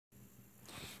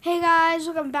Hey guys,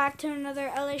 welcome back to another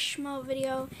SCHMOE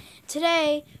video.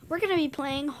 Today, we're going to be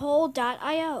playing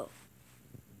Hole.io.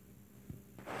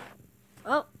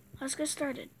 Well, let's get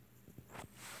started.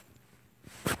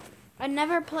 I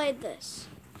never played this,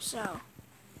 so.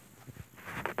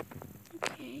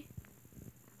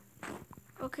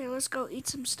 Okay, let's go eat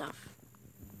some stuff.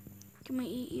 Can we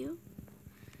eat you?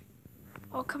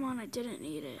 Oh, come on, I didn't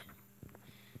eat it.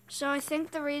 So I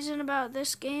think the reason about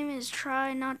this game is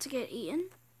try not to get eaten.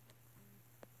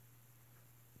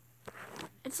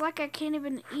 It's like I can't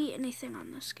even eat anything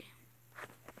on this game.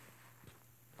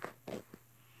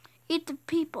 Eat the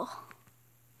people.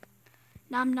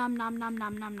 Nom nom nom nom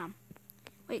nom nom nom.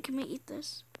 Wait, can we eat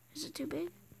this? Is it too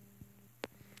big?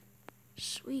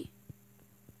 Sweet.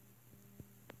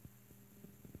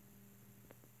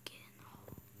 Get in the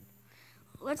hole.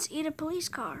 Let's eat a police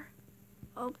car.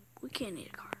 Oh, we can't eat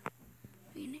a car.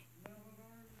 We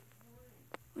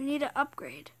need to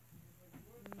upgrade.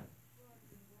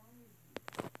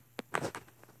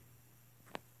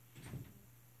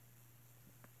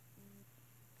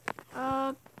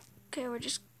 Okay, we're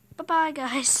just... Bye-bye,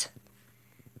 guys.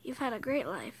 You've had a great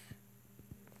life.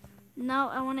 Now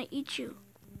I want to eat you.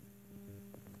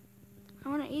 I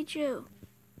want to eat you.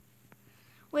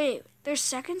 Wait, there's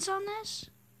seconds on this?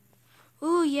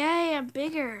 Ooh, yay, I'm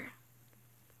bigger.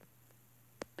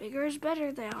 Bigger is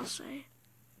better, they all say.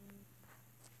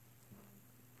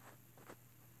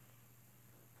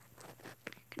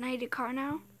 Can I eat a car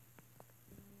now?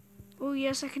 Oh,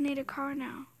 yes, I can eat a car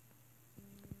now.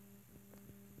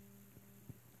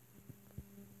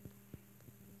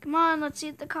 Come on, let's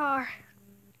eat the car.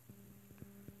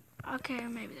 Okay,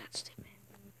 maybe that's stupid.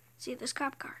 Let's eat this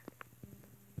cop car.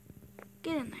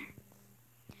 Get in there.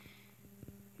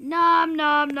 Nom,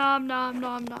 nom, nom, nom,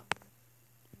 nom, nom.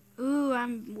 Ooh,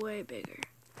 I'm way bigger.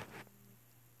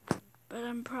 But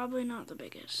I'm probably not the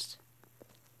biggest.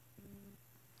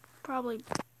 Probably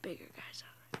bigger guys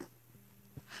out there.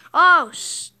 Oh,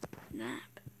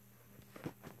 snap.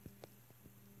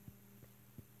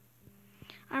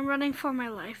 I'm running for my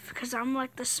life because I'm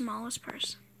like the smallest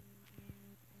person.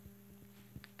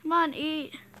 Come on,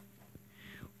 eat.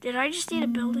 Did I just eat a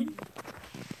building?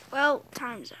 Well,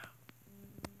 time's out.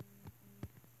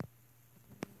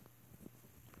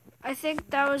 I think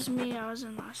that was me. I was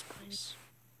in last place.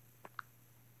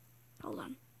 Hold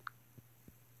on.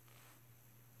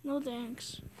 No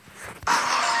thanks. I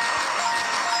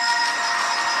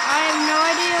have no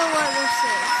idea what this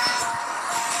is.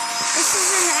 This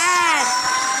is an ad.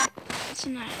 It's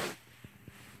an ad.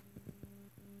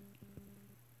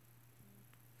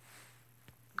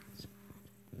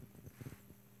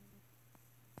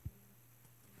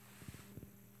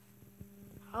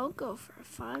 I'll go for a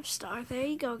 5-star. There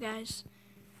you go, guys.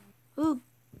 Ooh,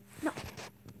 no.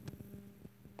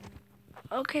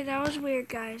 Okay, that was weird,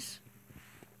 guys.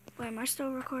 Wait, am I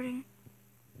still recording?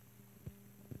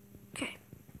 Okay.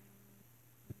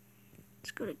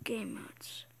 Let's go to game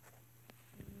modes.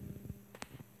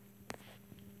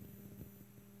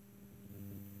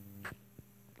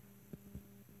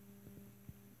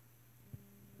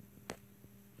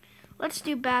 Let's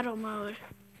do battle mode.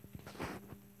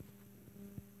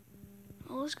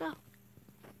 Oh, let's go.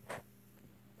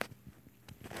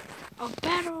 Oh,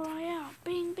 battle royale.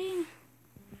 Bing, bing.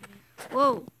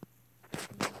 Whoa.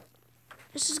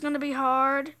 This is gonna be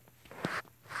hard.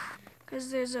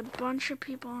 Because there's a bunch of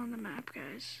people on the map,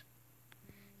 guys.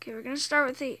 Okay, we're gonna start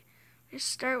with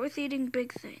eating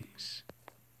big things.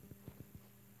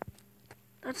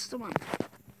 That's the one.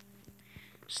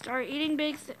 Start eating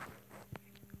big things.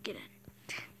 Get in.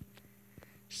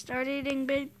 Start eating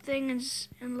big things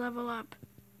and level up.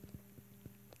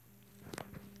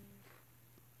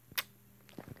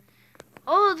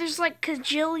 Oh, there's like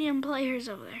kajillion players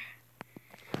over there.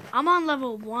 I'm on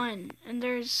level 1, and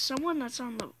there's someone that's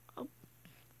on level... Oh.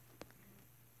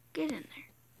 Get in there.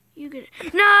 You get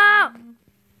it. No!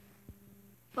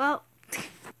 Well.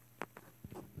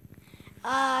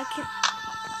 I'm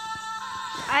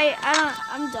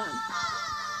done.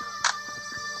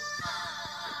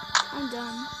 I'm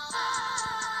done.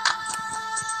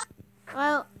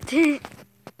 Well,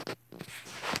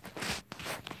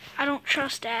 I don't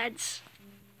trust ads.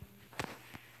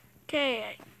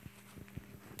 Okay,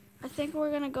 I think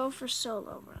we're gonna go for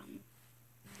solo run.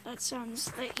 That sounds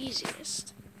the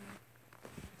easiest.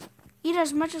 Eat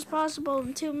as much as possible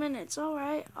in 2 minutes.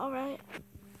 Alright, alright.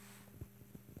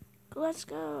 Let's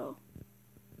go.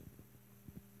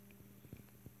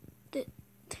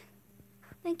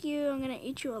 Thank you, I'm gonna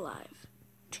eat you alive.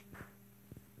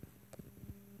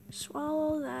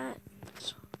 Swallow that.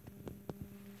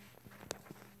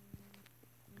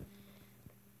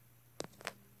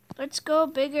 Let's go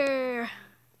bigger.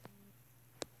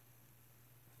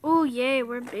 Ooh, yay,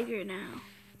 we're bigger now.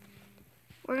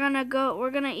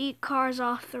 We're gonna eat cars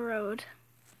off the road.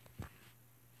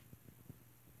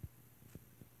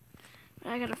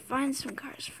 But I gotta find some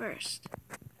cars first.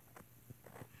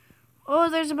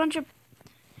 Oh, there's a bunch of...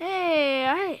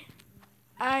 Hey,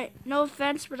 no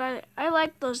offense, but I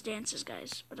like those dances,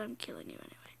 guys. But I'm killing you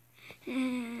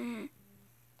anyway.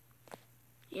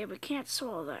 Yeah, we can't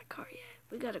swallow that car yet.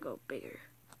 We gotta go bigger.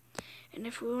 And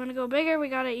if we want to go bigger, we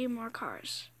gotta eat more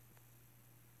cars.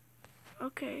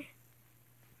 Okay.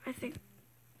 I think...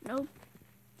 Nope.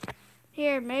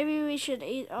 Here, maybe we should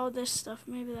eat all this stuff.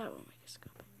 Maybe that will make us go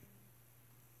bigger.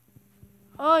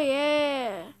 Oh,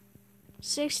 yeah.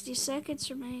 60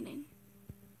 seconds remaining.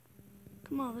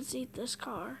 Come on, let's eat this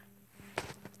car.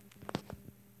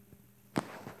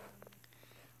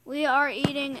 We are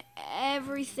eating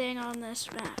everything on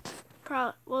this map.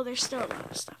 Well, there's still a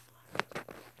lot of stuff left.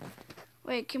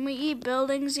 Wait, can we eat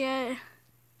buildings yet?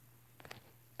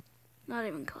 Not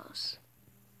even close.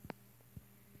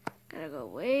 Gotta go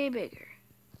way bigger.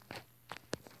 I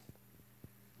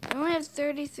only have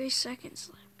 33 seconds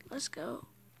left. Let's go.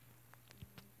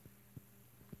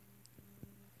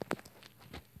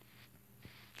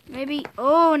 Maybe,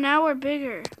 oh, now we're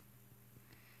bigger.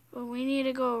 But we need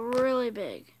to go really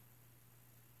big.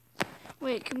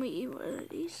 Wait, can we eat one of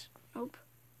these? Nope.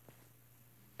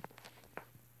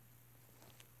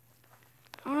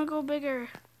 I want to go bigger.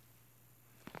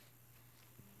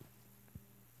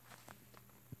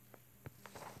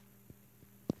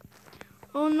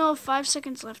 Oh no, 5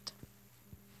 seconds left.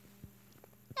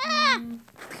 Ah!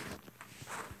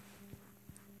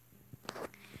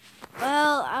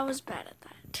 Well, I was bad at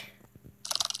that.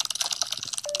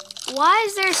 Why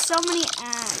is there so many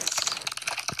ads?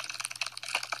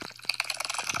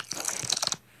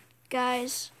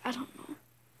 Guys, I don't know.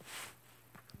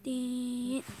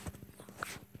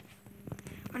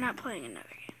 We're not playing another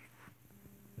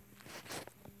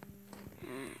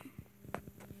game.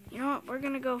 You know what? We're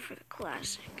going to go for the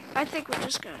classic. I think we're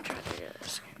just going to try to do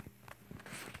this again.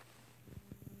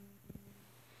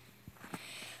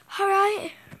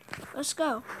 Alright. Let's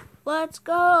go. Let's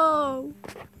go.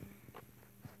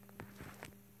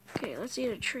 Okay, let's eat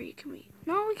a tree. Can we?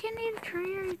 No, we can't eat a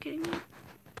tree. Are you kidding me?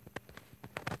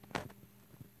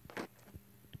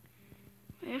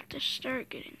 We have to start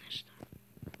getting this stuff.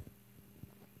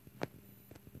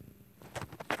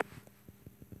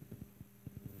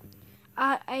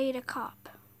 I ate a cop.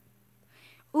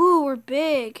 Ooh, we're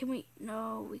big. Can we?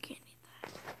 No, we can't eat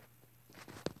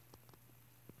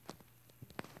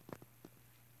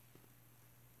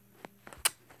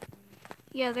that.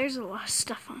 Yeah, there's a lot of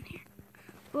stuff on here.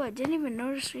 Oh, I didn't even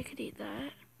notice we could eat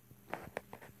that.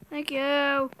 Thank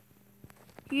you.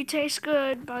 You taste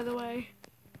good, by the way.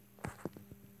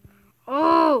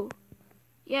 Oh!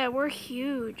 Yeah, we're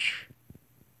huge.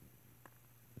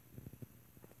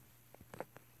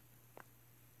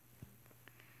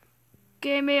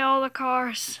 Give me all the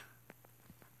cars.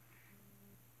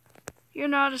 You're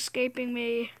not escaping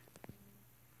me.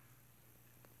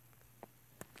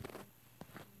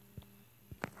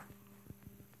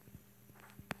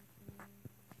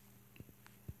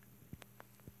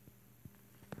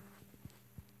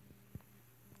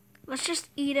 Let's just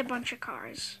eat a bunch of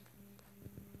cars.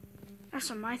 That's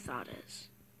what my thought is.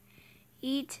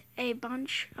 Eat a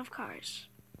bunch of cars.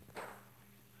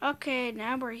 Okay,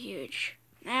 now we're huge.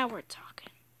 Now we're talking.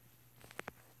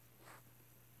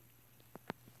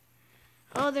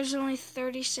 Oh, there's only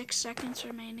 36 seconds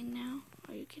remaining now.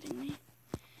 Are you kidding me?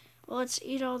 Well, let's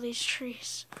eat all these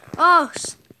trees. Oh,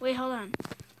 wait, hold on.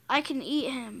 I can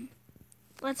eat him.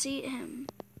 Let's eat him.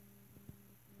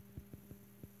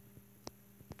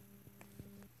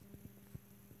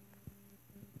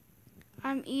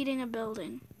 I'm eating a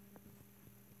building.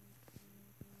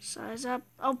 Size up.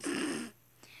 Oh,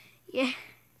 yeah.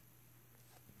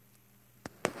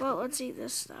 Well, let's eat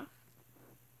this stuff.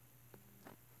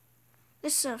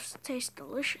 This stuff tastes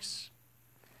delicious.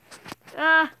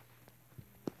 Let's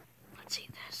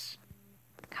eat this.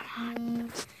 Come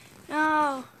on.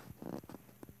 No.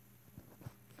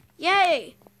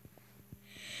 Yay!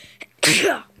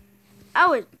 I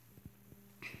was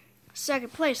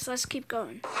second place. Let's keep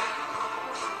going.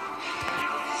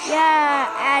 Yeah,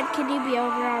 ad, can you be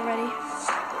over already?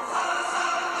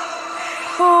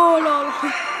 Oh, no.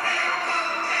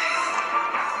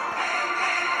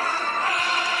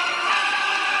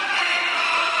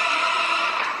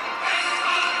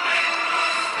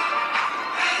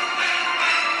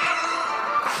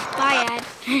 Bye, ad.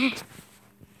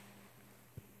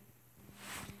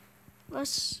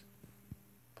 Let's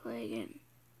play again.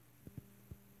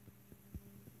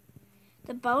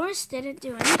 The bonus didn't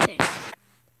do anything.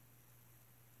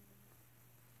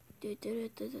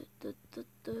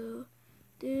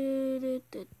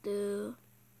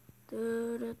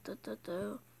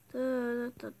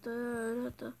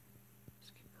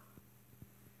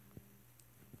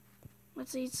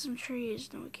 Let's eat some trees.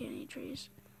 No, we can't eat trees.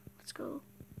 Let's go.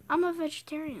 I'm a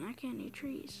vegetarian. I can't eat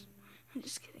trees. I'm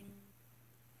just kidding.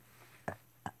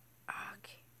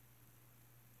 Okay.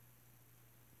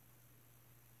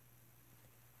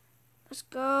 Let's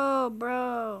go,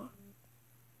 bro.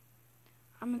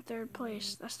 I'm in 3rd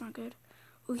place. That's not good.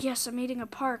 Oh, yes, I'm eating a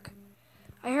park.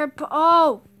 I heard...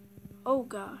 Oh! Oh,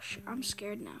 gosh. I'm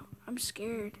scared now. I'm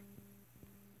scared.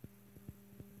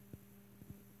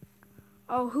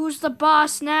 Oh, who's the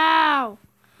boss now?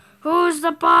 Who's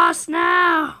the boss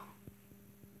now?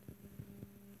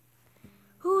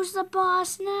 Who's the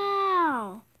boss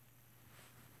now?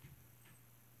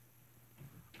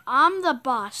 I'm the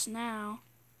boss now.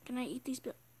 Can I eat these?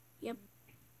 Yep.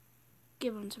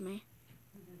 Give them to me.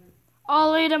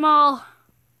 I'll eat them all.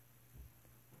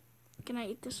 Can I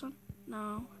eat this one?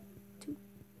 No. 2.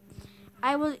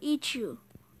 I will eat you.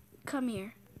 Come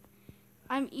here.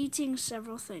 I'm eating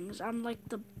several things. I'm like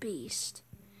the beast.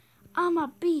 I'm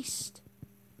a beast.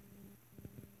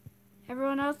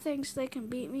 Everyone else thinks they can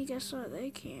beat me. Guess what?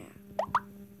 They can't.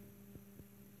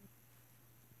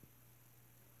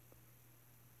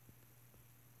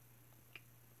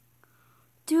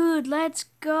 Dude, let's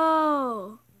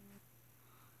go.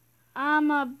 I'm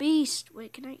a beast.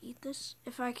 Wait, can I eat this?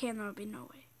 If I can, there will be no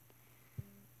way.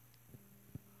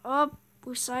 Oh,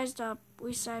 we sized up.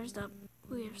 We sized up.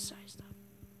 We have sized up.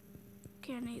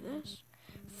 Can't eat this.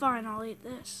 Fine, I'll eat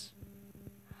this.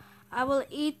 I will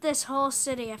eat this whole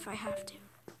city if I have to.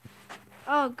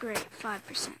 Oh, great. 5%.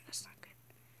 That's not good.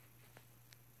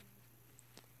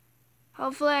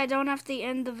 Hopefully, I don't have to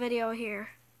end the video here.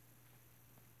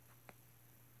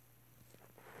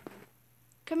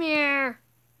 Come here.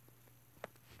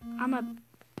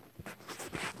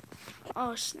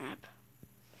 Oh, snap.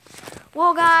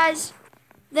 Well, guys,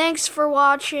 thanks for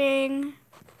watching.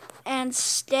 And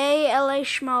stay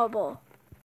SCHMOE.